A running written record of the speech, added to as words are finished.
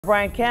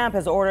Brian Kemp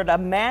has ordered a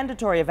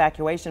mandatory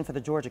evacuation for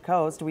the Georgia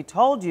coast. We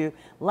told you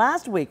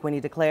last week when he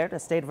declared a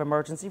state of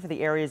emergency for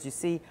the areas you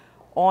see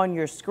on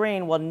your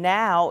screen. Well,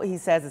 now he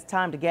says it's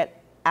time to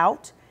get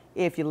out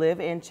if you live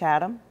in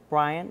Chatham,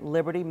 Bryan,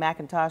 Liberty,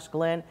 McIntosh,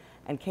 Glenn,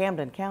 and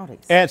Camden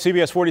counties. And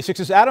CBS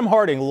 46's Adam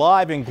Harding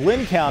live in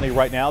Glenn County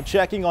right now,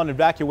 checking on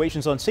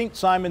evacuations on St.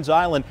 Simon's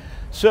Island.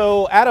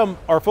 So, Adam,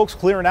 are folks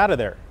clearing out of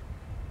there?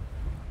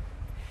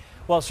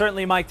 Well,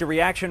 certainly, Mike, the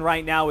reaction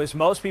right now is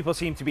most people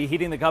seem to be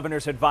heeding the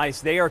governor's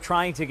advice. They are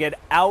trying to get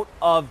out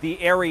of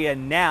the area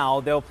now.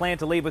 They'll plan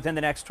to leave within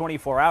the next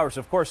 24 hours.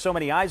 Of course, so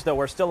many eyes,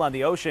 though, are still on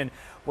the ocean,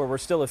 where we're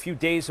still a few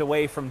days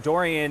away from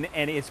Dorian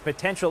and its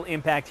potential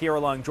impact here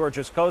along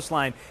Georgia's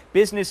coastline.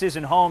 Businesses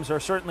and homes are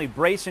certainly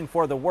bracing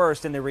for the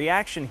worst, and the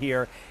reaction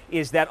here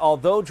is that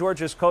although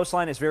Georgia's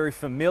coastline is very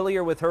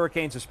familiar with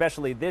hurricanes,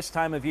 especially this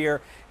time of year,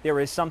 there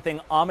is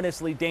something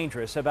ominously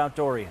dangerous about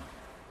Dorian.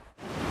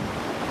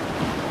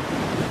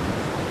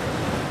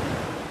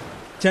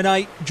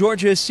 Tonight,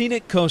 Georgia's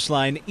scenic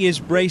coastline is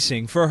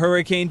bracing for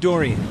Hurricane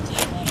Dorian.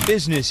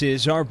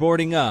 Businesses are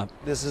boarding up.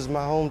 This is my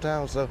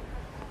hometown, so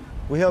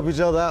we help each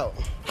other out.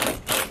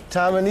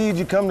 Time of need,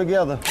 you come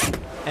together.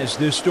 As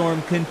the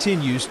storm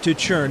continues to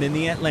churn in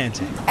the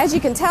Atlantic. As you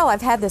can tell,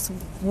 I've had this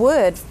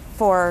wood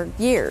for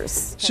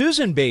years.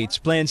 Susan Bates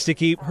plans to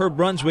keep her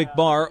Brunswick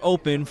bar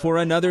open for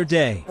another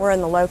day. We're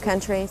in the low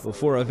country.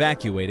 Before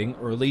evacuating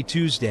early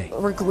Tuesday.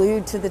 We're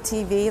glued to the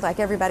TV like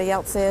everybody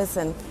else is,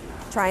 and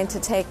trying to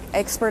take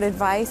expert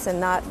advice and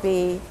not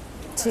be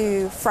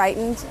too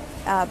frightened,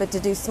 but to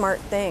do smart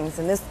things.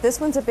 And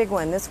this one's a big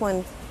one. This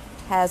one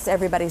has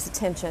everybody's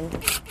attention.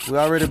 We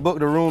already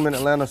booked a room in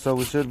Atlanta, so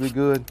we should be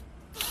good.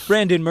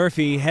 Brandon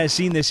Murphy has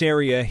seen this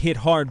area hit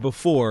hard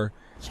before.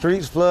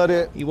 Streets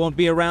flooded. He won't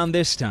be around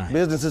this time.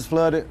 Businesses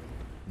flooded.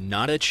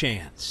 Not a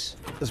chance.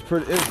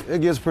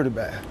 It gets pretty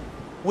bad.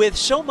 With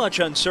so much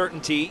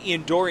uncertainty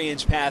in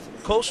Dorian's path,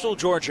 coastal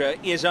Georgia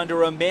is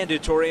under a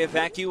mandatory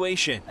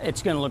evacuation.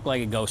 It's going to look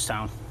like a ghost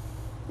town.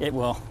 It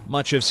will.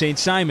 Much of St.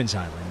 Simon's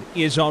Island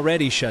is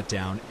already shut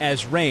down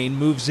as rain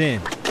moves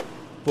in.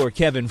 For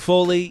Kevin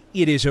Foley,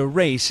 it is a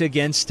race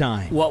against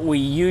time. What we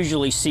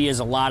usually see is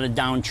a lot of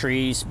downed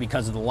trees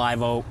because of the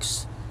live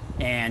oaks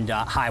and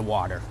high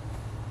water.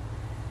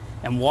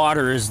 And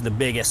water is the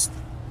biggest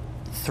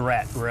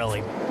threat,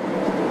 really.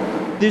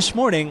 This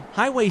morning,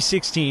 Highway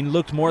 16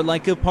 looked more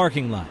like a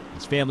parking lot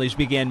as families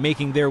began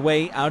making their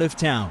way out of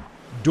town.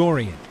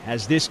 Dorian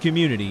has this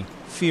community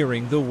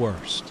fearing the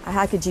worst.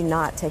 How could you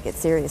not take it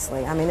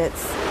seriously? I mean,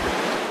 it's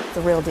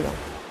the real deal.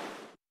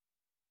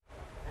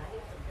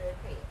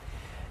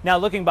 Now,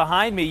 looking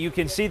behind me, you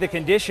can see the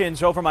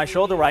conditions over my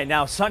shoulder right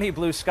now. Sunny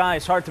blue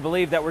skies. Hard to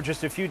believe that we're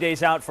just a few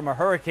days out from a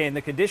hurricane.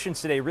 The conditions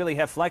today really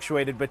have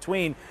fluctuated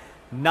between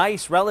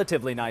nice,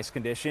 relatively nice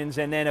conditions,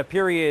 and then a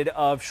period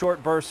of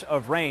short bursts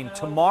of rain.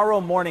 Tomorrow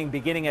morning,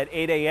 beginning at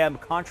 8 a.m.,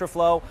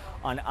 contraflow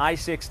on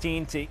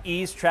I-16 to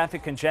ease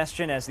traffic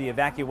congestion as the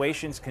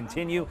evacuations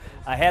continue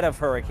ahead of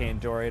Hurricane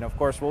Dorian. Of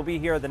course, we'll be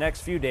here the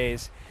next few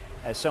days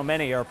as so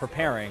many are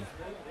preparing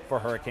for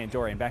Hurricane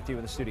Dorian. Back to you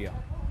in the studio.